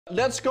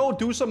Let's go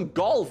do some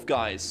golf,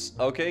 guys.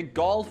 Okay,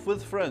 golf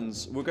with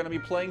friends. We're gonna be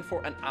playing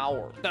for an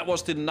hour. That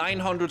was the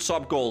 900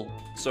 sub goal.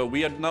 So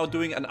we are now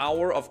doing an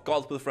hour of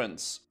golf with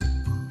friends.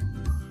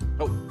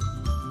 Oh.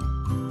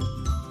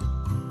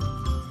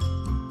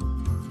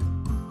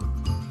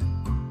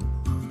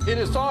 It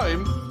is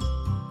time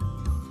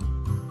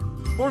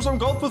for some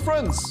golf with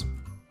friends.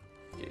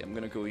 Okay, I'm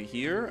gonna go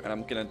here and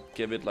I'm gonna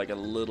give it like a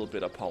little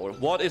bit of power.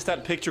 What is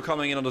that picture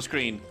coming in on the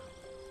screen?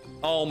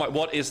 Oh my,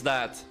 what is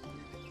that?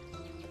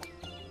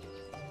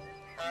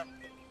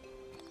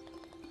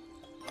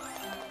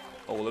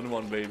 All in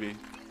one, baby.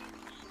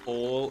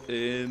 All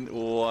in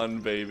one,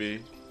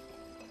 baby.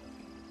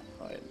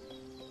 Alright.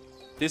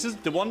 This is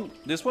the one,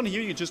 this one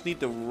here, you just need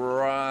the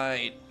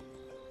right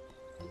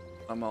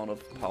amount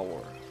of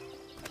power.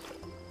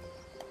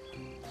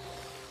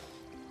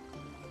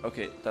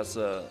 Okay, that's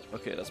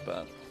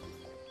bad.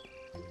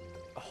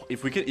 Oh,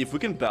 if we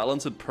can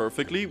balance it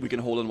perfectly, we can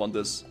hold in one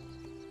this.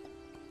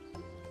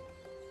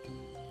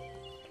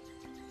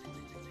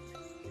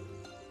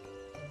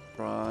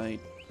 Right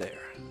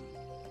there.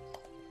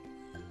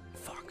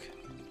 Fuck.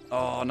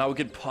 Oh, now we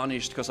get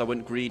punished because I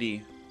went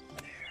greedy.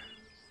 There.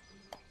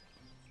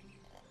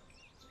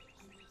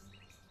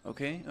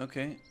 Okay,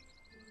 okay.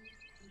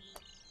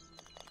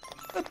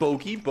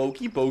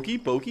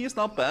 Bogey is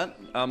not bad.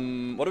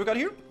 What do we got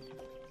here?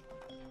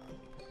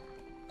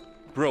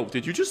 Bro,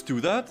 did you just do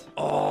that?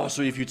 Oh,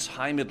 so if you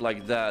time it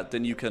like that,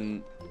 then you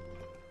can...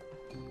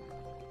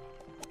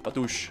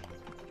 Badoosh.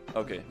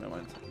 Okay, never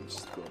mind.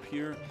 Let's go up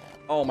here.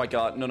 Oh my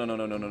god. No.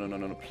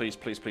 Please.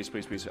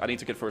 I need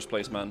to get first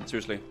place, man.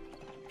 Seriously.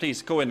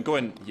 Please, go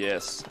in.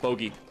 Yes.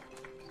 Bogey.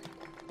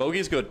 Bogey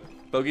is good.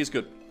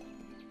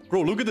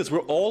 Bro, look at this. We're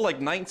all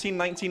like 19,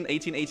 19,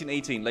 18, 18,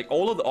 18. Like,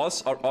 all of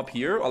us are up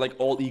here are like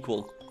all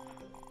equal.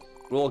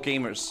 We're all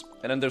gamers.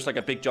 And then there's like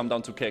a big jump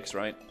down to kicks,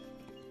 right?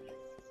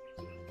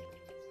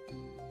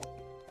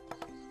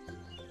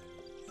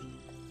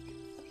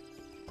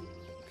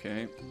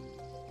 Okay.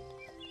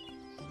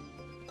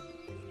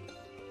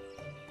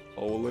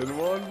 Hole in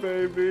one,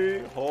 baby.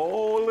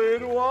 Hole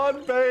in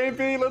one,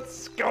 baby.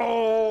 Let's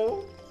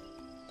go.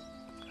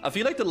 I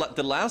feel like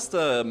the last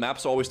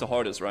maps are always the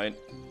hardest, right?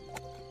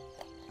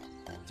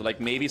 So like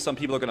maybe some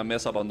people are gonna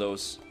mess up on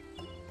those.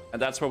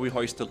 And that's where we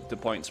hoist the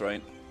points,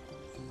 right?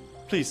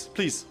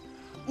 Please.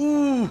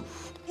 Ooh.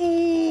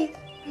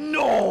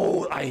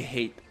 No, I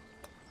hate.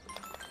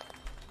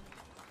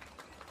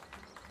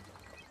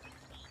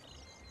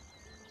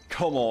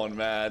 Come on,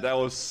 man. That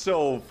was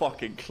so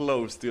fucking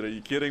close, dude. Are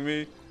you kidding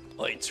me?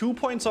 Like, 2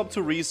 points up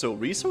to Riso.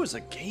 Riso is a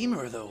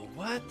gamer, though.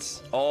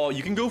 What? Oh,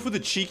 you can go for the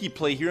cheeky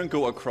play here and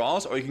go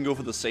across, or you can go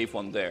for the safe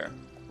one there.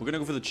 We're gonna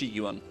go for the cheeky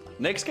one.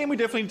 Next game, we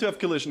definitely need to have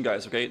collision,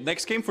 guys, okay?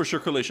 Next game, for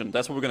sure, collision.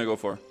 That's what we're gonna go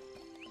for.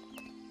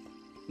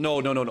 No.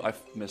 I've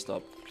messed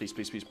up. Please,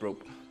 bro.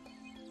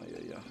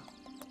 Yeah.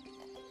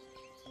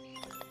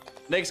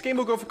 Next game,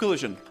 we'll go for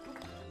collision.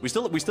 We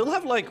still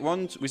have like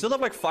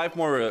five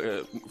more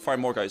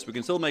guys. We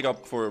can still make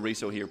up for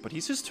Riso here, but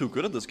he's just too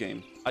good at this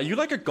game. Are you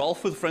like a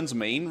golf with friends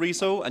main,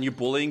 Riso, and you're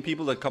bullying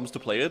people that comes to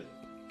play it?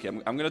 Okay,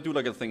 I'm gonna do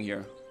like a thing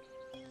here.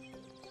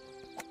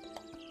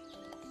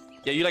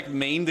 Yeah, you like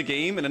main the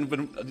game, and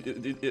then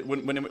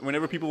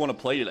whenever people want to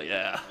play, you're like,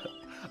 yeah,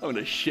 I'm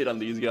gonna shit on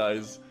these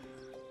guys.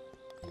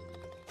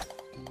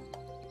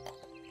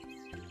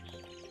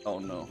 Oh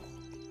no.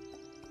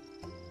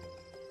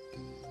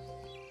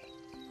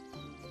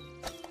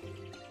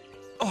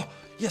 Oh,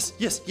 yes.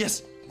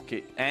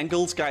 Okay,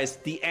 angles, guys.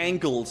 The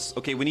angles.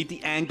 Okay, we need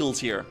the angles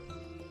here.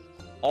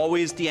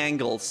 Always the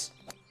angles.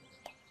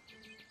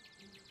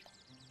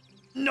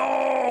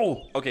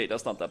 No! Okay,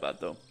 that's not that bad,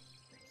 though.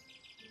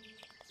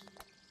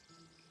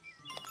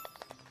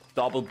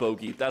 Double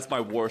bogey. That's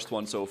my worst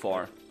one so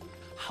far.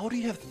 How do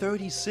you have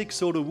 36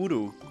 Soda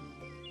Voodoo?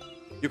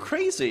 You're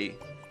crazy.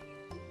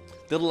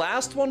 The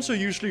last ones are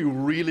usually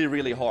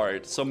really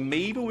hard, so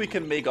maybe we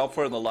can make up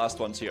for it in the last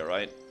ones here,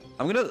 right?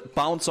 I'm gonna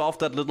bounce off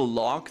that little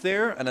log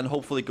there, and then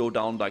hopefully go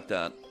down like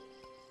that.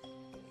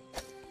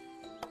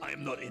 I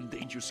am not in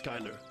danger,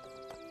 Skylar.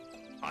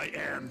 I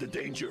am the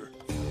danger.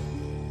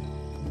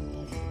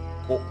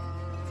 Oh.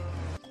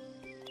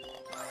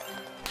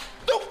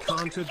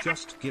 Cantor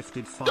just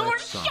gifted 5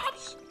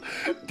 subs.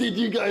 Did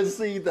you guys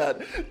see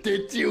that?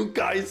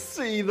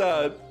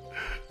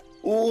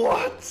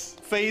 What?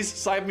 FaZe,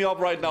 sign me up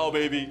right now,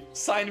 baby.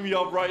 Sign me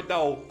up right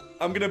now.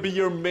 I'm gonna be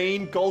your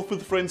main Golf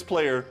with Friends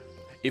player.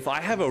 If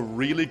I have a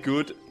really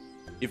good...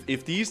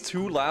 If these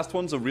two last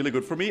ones are really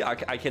good for me, I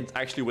can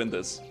actually win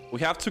this. We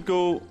have to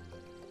go...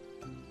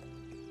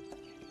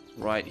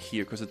 right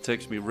here, because it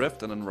takes me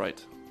left and then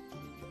right.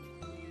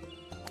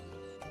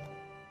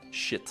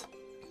 Shit.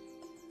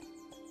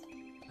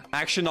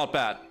 Actually not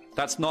bad.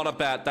 That's not a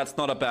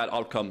bad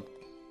outcome.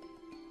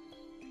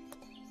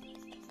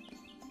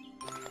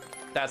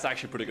 That's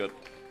actually pretty good.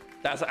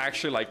 That's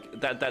actually like...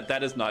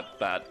 That is not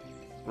bad.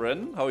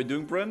 Bren, how are you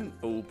doing, Bren?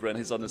 Oh, Bren,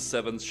 he's on his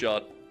 7th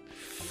shot.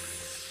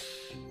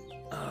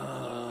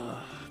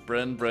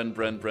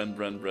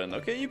 Bren.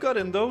 Okay, you got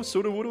in though.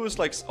 Sudowoodo is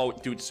like... Oh,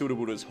 dude,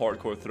 Sudowoodo is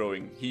hardcore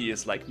throwing. He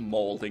is like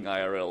molding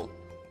IRL.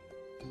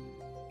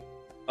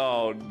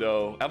 Oh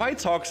no. Am I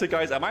toxic,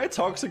 guys? Am I a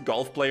toxic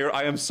golf player?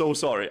 I am so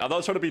sorry. I'm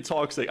not trying to be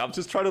toxic. I'm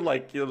just trying to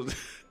like, you know...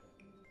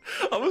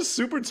 I'm a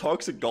super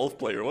toxic golf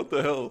player. What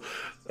the hell?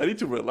 I need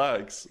to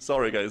relax.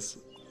 Sorry, guys.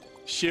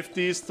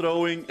 Shifty is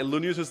throwing.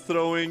 Elunius is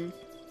throwing.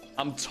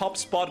 I'm top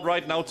spot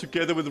right now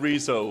together with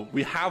Rizzo.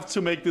 We have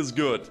to make this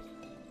good.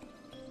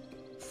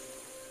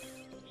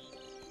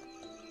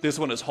 This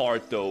one is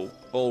hard, though.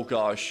 Oh,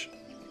 gosh.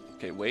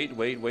 Okay, wait.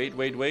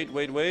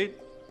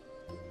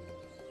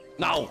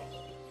 Now!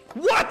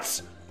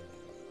 What?!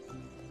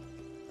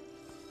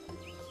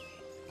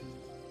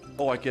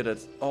 Oh, I get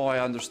it. Oh, I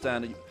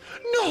understand it.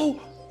 No!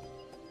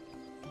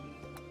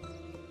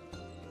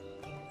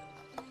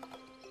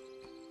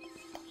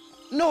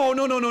 No.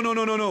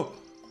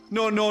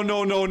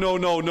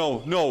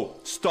 No.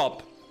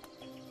 Stop.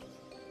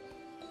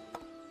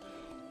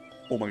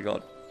 Oh my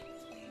god.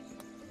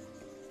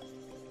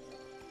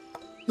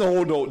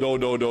 No. No.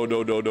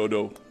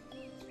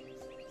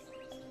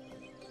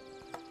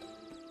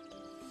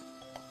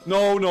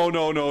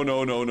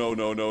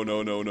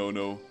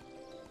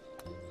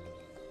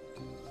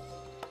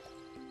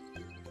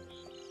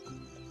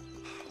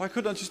 Why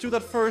couldn't I just do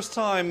that first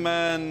time,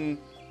 man?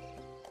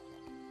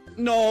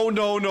 No.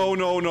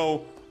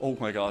 Oh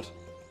my god.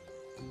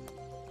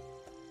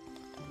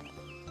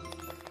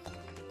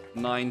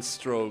 9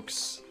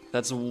 strokes.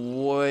 That's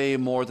way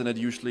more than it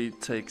usually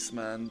takes,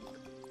 man.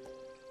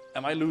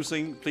 Am I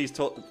losing? Please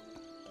tell...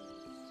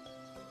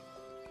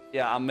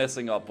 Yeah, I'm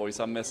messing up, boys.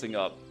 I'm messing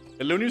up.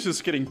 Elonius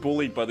is getting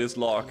bullied by this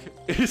lock.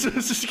 He's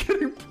just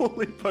getting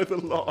bullied by the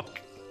lock.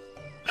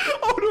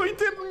 Oh no, he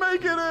didn't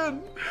make it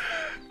in!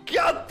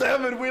 God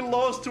damn it, we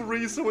lost to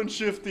Rizzo and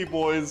Shifty,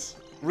 boys.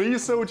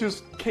 Rizzo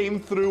just came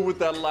through with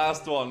that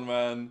last one,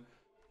 man.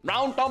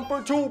 Round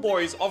number 2,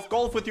 boys, of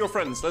golf with your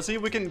friends. Let's see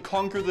if we can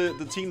conquer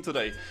the team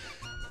today.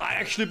 I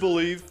actually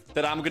believe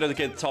that I'm gonna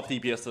get top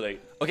DPS today.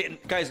 Okay,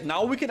 guys,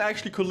 now we can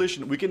actually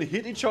collision. We can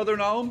hit each other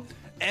now,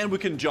 and we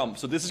can jump.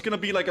 So this is gonna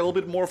be like a little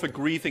bit more of a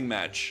griefing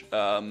match.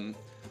 But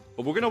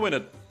we're gonna win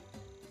it.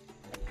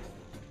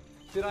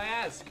 Did I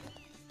ask?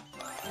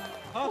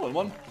 Oh,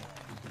 one.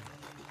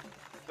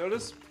 There it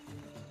is.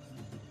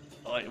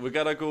 Alright, we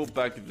gotta go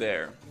back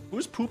there.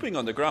 Who's pooping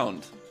on the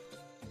ground?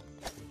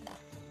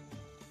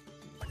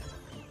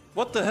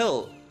 What the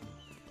hell?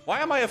 Why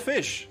am I a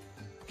fish?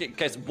 Okay,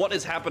 guys, what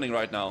is happening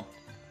right now?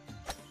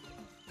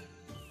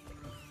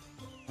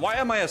 Why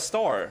am I a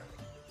star?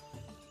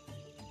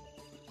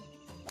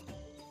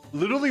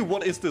 Literally,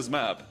 what is this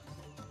map?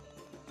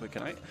 Wait,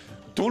 can I?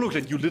 Don't look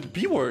like you little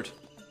B-word.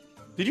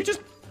 Did you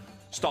just...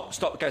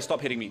 Stop, guys, stop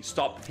hitting me.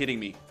 Stop hitting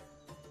me.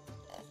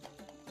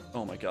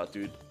 Oh my god,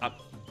 dude.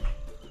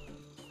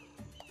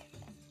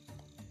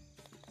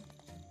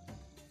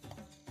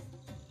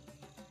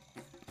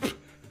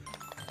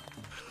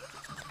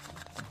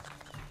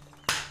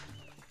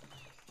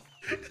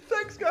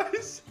 Thanks,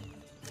 guys.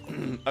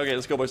 Okay,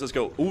 let's go, boys. Let's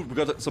go. Ooh, we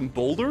got some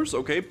boulders.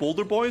 Okay,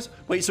 boulder boys.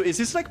 Wait, so is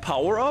this like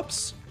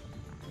power-ups?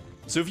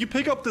 So if you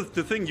pick up the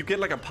thing, you get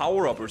like a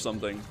power-up or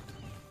something.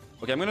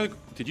 Okay, I'm gonna...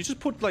 Did you just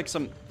put like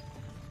some...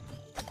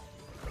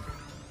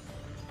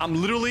 I'm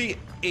literally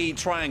a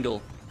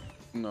triangle.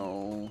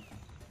 No.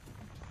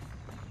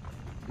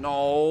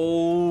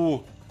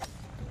 No.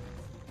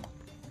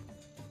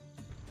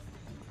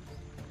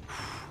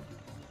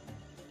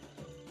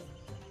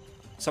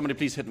 Somebody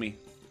please hit me.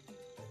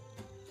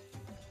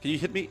 Can you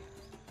hit me?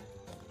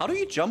 How do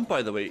you jump,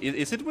 by the way?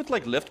 Is it with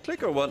like left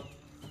click or what?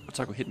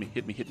 Taco, hit me.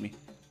 You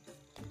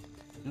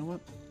know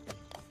what?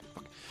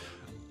 Fuck.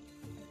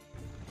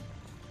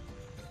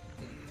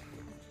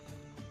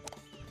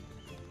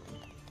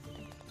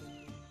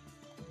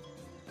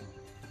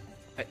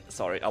 Hey,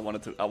 sorry, I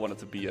wanted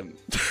to be him.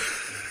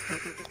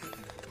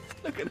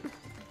 Look at him.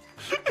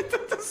 He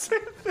did the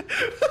same thing.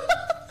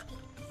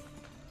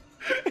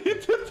 He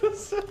did the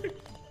same.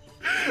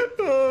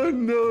 Oh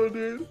no,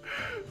 dude.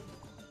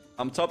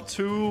 I'm top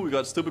 2. We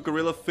got Stupid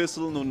Gorilla,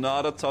 Fizzle,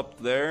 Nonada top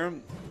there.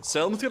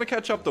 Selm's gonna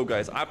catch up though,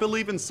 guys. I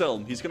believe in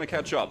Selm. He's gonna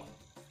catch up.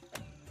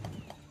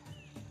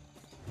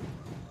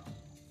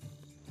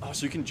 Oh,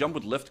 so you can jump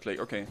with left click.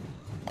 Okay.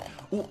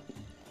 Ooh.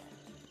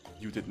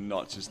 You did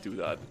not just do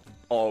that.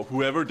 Oh,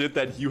 whoever did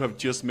that, you have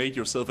just made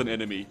yourself an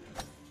enemy.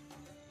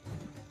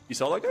 You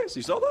saw that, guys?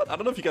 You saw that? I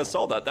don't know if you guys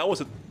saw that. That was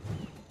a...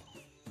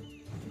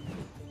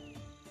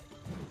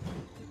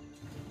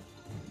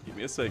 Give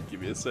me a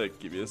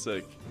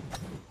sec.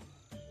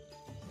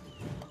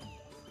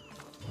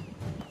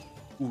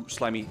 Ooh,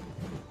 slimy.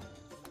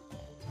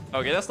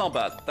 Okay, that's not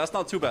bad. That's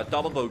not too bad.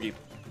 Double bogey.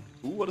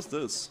 Ooh, what is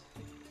this?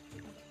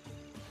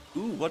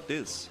 Ooh, what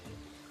is?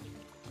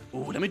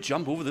 Ooh, let me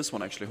jump over this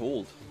one, actually.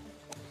 Hold.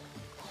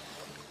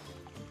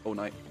 Oh,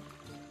 night.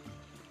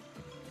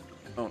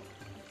 Oh.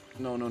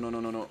 No.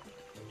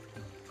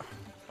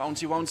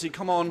 Bouncy,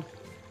 come on.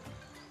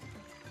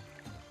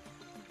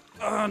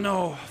 Oh,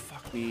 no.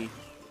 Fuck me.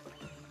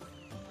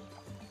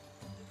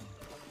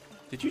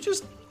 Did you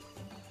just...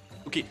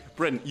 Okay,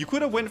 Bren, you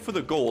could have went for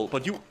the goal,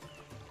 but you...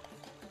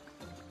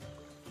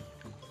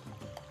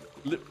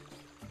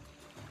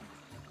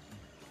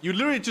 You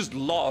literally just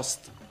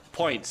lost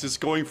points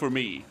just going for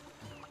me.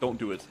 Don't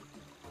do it.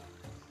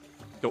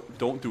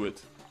 Don't do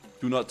it.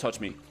 Do not touch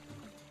me.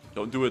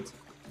 Don't do it.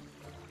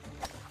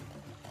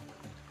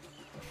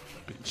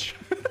 Bitch.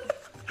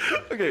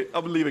 Okay,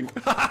 I'm leaving.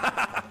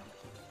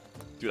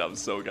 Dude, I'm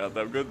so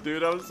goddamn good,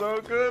 dude. I'm so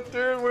good,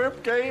 dude. We're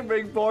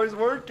gaming, boys.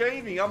 We're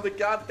gaming. I'm the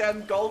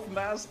goddamn golf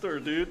master,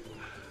 dude.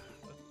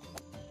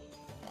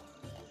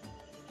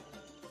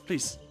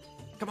 Please.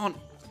 Come on.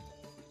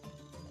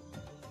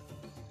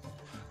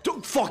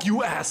 Don't fuck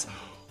you, ass.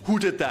 Who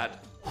did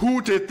that?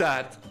 Who did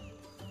that?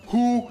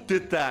 Who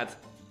did that?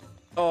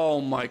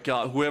 Oh my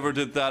god. Whoever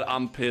did that,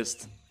 I'm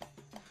pissed.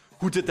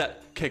 Who did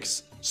that?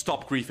 Kicks.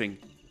 Stop griefing.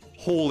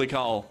 Holy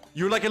cow.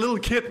 You're like a little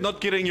kid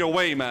not getting your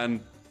way,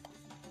 man.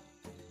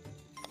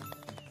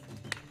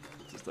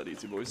 Just that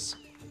easy, boys.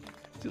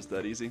 Just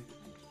that easy.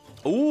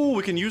 Oh,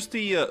 we can use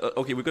the...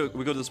 okay, we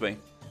go this way.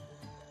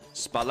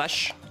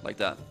 Splash. Like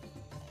that.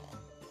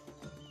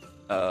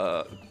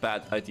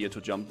 Bad idea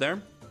to jump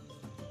there.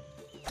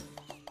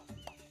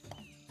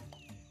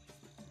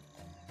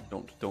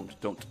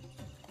 Don't.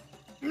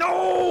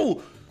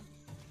 No!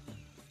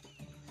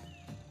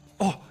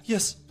 Oh,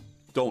 yes.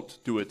 Don't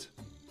do it.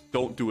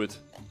 Don't do it.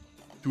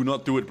 Do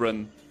not do it,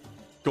 Bren.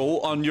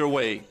 Go on your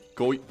way.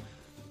 Go.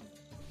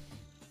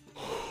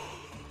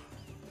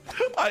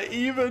 I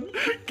even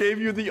gave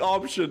you the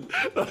option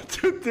not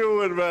to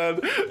do it,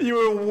 man. You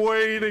were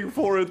waiting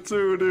for it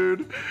too,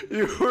 dude.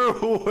 You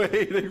were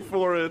waiting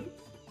for it.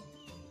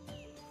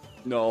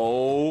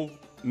 No.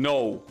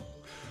 No.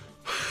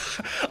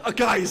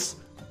 Guys,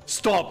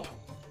 stop.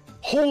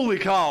 Holy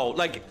cow.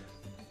 Like...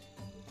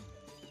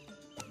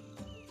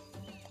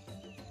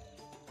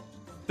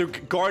 They're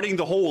guarding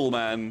the hole,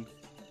 man.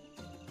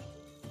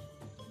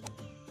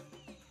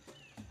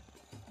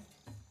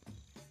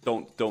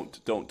 Don't. Oh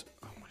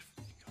my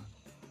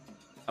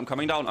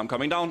fucking god.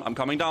 I'm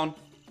coming down.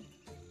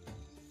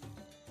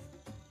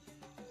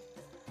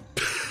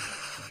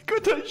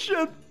 Good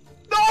shit.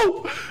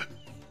 No!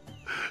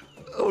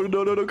 Oh,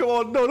 no. Come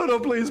on. No.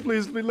 Please.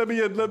 Let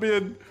me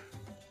in.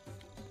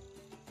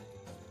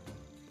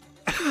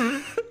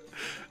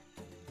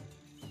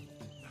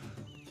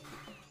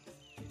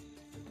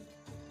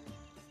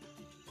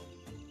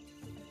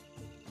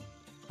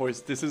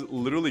 Boys, this is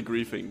literally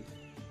griefing.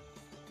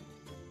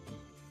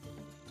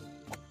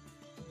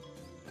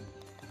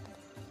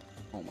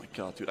 Oh my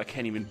god, dude, I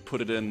can't even put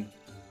it in.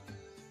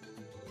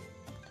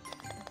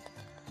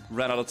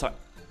 Ran out of time.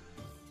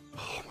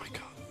 Oh my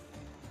god.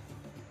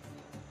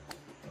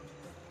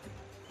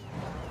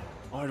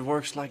 Oh, it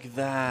works like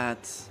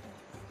that.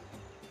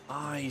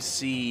 I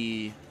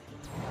see.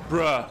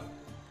 Bruh.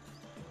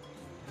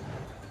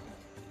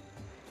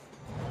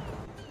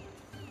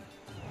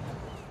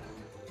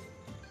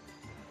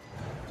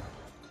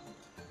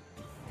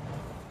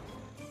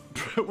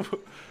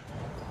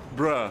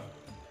 Bruh.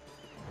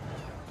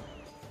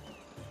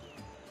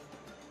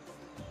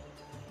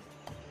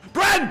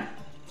 Bren!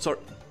 Sorry.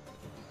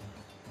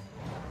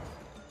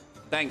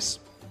 Thanks.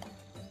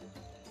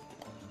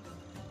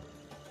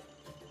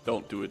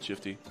 Don't do it,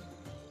 Shifty.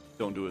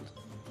 Don't do it.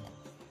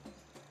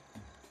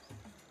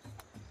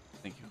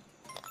 Thank you.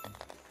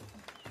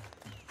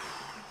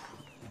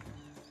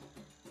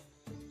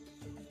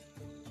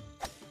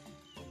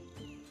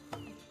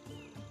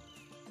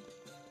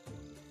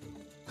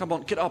 Come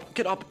on, get up.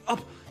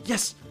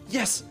 Yes.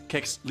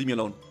 Kex, leave me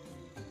alone.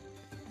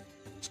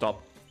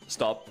 Stop.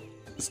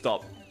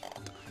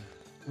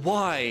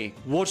 Why?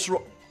 What's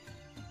wrong?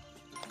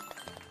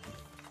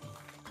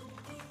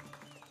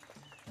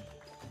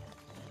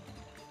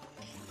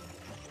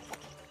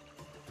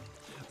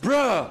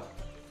 Bruh!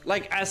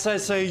 Like, as I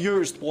say,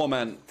 used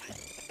woman.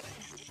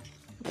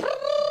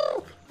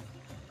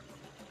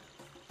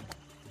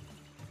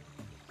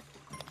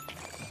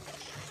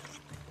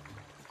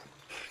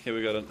 Okay,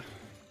 we got it.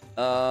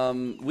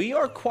 We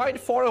are quite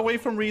far away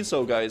from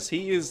Rizzo, guys.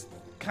 He is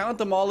kind of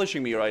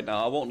demolishing me right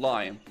now, I won't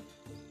lie.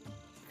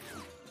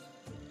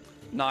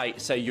 Nej,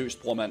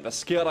 seriøst, bror, mand. Hvad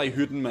sker der i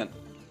hytten, mand?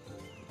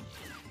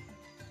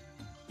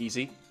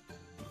 Easy.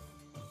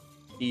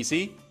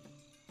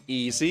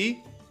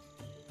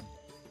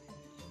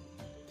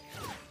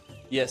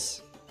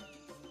 Yes.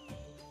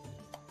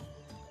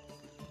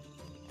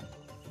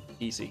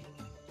 Easy.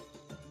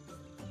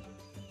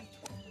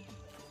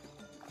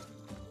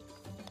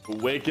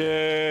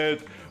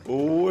 Wicked!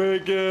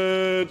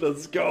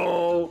 Let's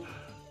go!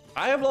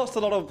 I have lost a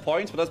lot of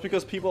points, but that's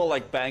because people are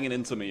like banging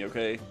into me,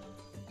 okay?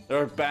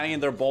 They're banging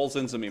their balls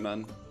into me,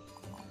 man.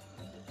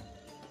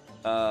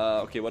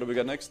 Okay, what do we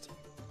got next?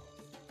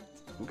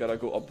 We gotta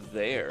go up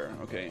there.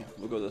 Okay,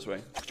 we'll go this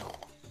way.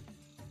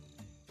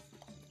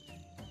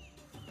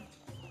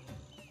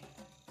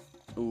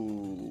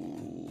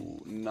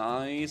 Ooh,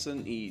 nice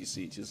and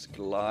easy. Just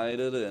glide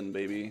it in,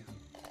 baby.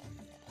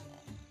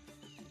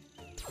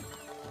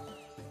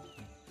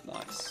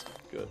 Nice.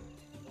 Good.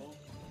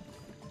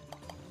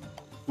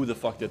 Who the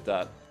fuck did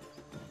that?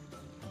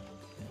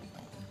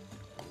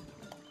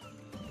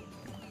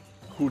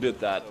 Who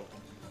did that?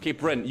 Okay,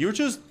 Brent, you're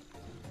just...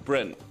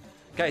 Brent.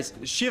 Guys,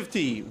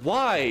 Shifty,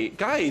 why?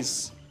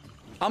 Guys,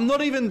 I'm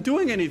not even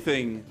doing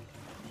anything.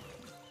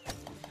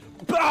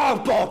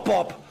 Bob, Bob,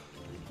 Bob.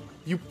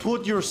 You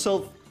put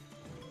yourself...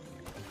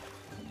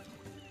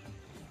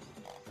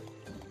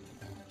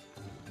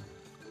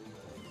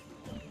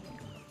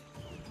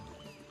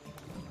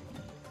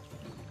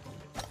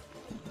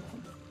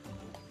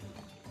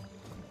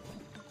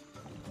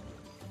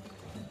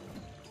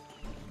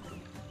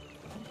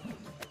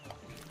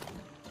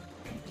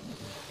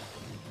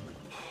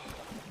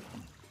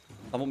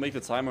 I'm gonna make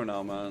the timer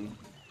now, man.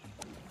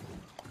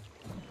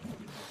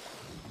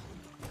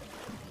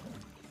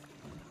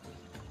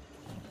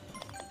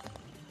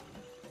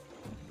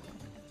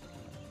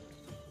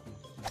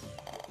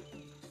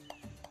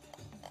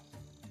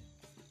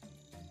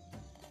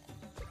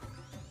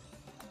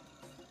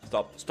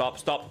 Stop, stop,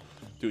 stop.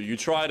 Dude, you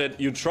tried it.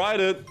 You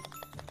tried it.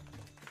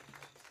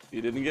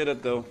 You didn't get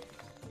it, though.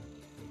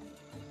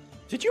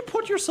 Did you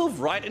put yourself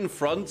right in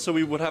front so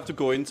we would have to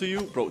go into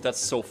you? Bro, that's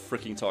so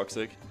freaking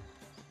toxic.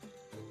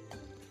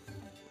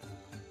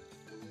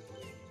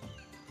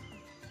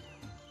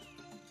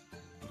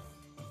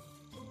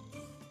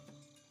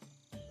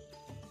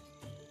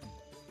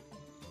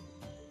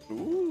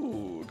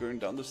 Ooh, going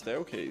down the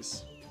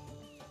staircase.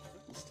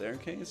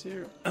 Staircase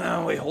here.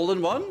 Wait, hold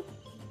in one?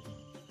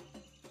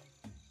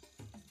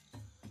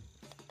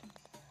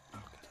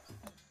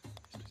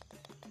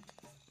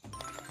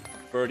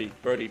 Birdie,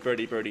 birdie,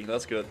 birdie, birdie.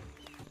 That's good.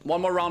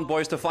 One more round,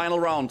 boys. The final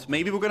round.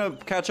 Maybe we're gonna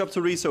catch up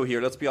to Riso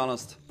here. Let's be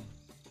honest.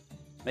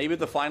 Maybe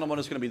the final one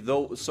is gonna be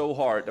so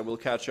hard that we'll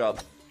catch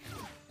up.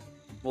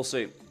 We'll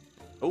see.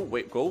 Oh,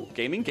 wait, go.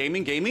 Gaming,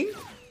 gaming, gaming?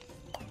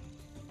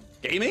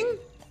 Gaming?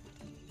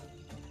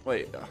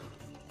 Wait.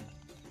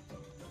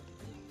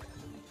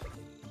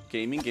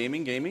 Gaming,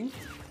 gaming, gaming?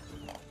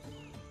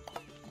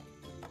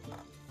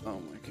 Oh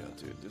my god,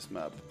 dude. This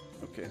map.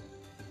 Okay.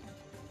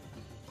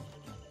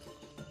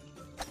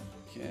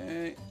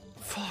 Okay.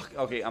 Fuck.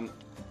 Okay, I'm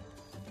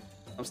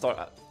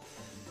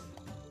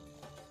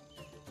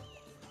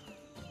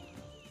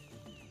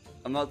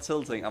not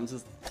tilting. I'm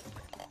just...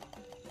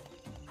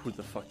 Who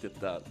the fuck did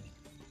that?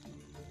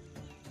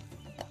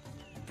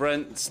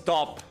 Brent,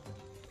 stop.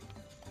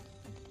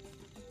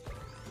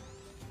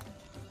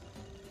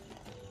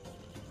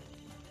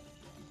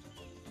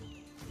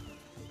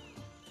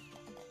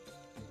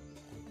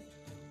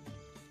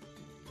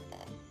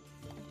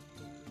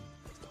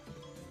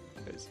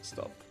 Guys,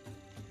 stop.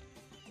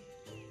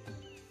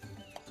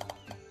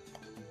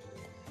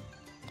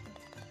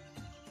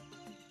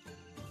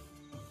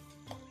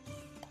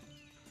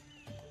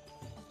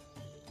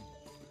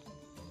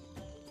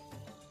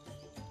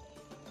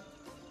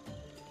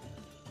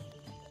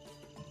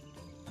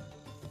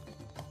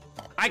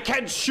 I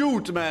can't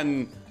shoot,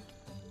 man.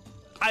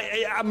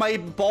 My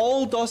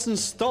ball doesn't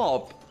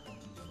stop.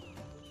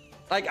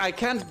 Like I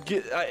can't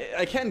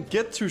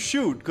get to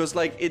shoot because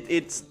like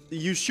it's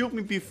you shoot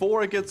me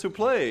before I get to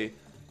play.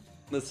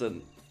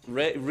 Listen,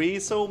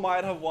 Riso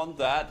might have won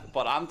that,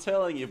 but I'm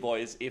telling you,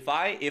 boys, if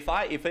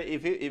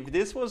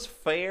this was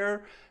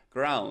fair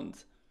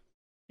ground,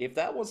 if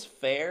that was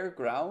fair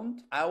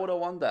ground, I would have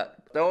won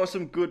that. That was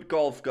some good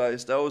golf,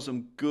 guys. That was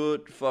some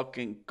good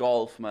fucking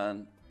golf,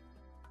 man.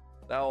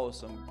 That was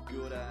some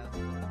good ass.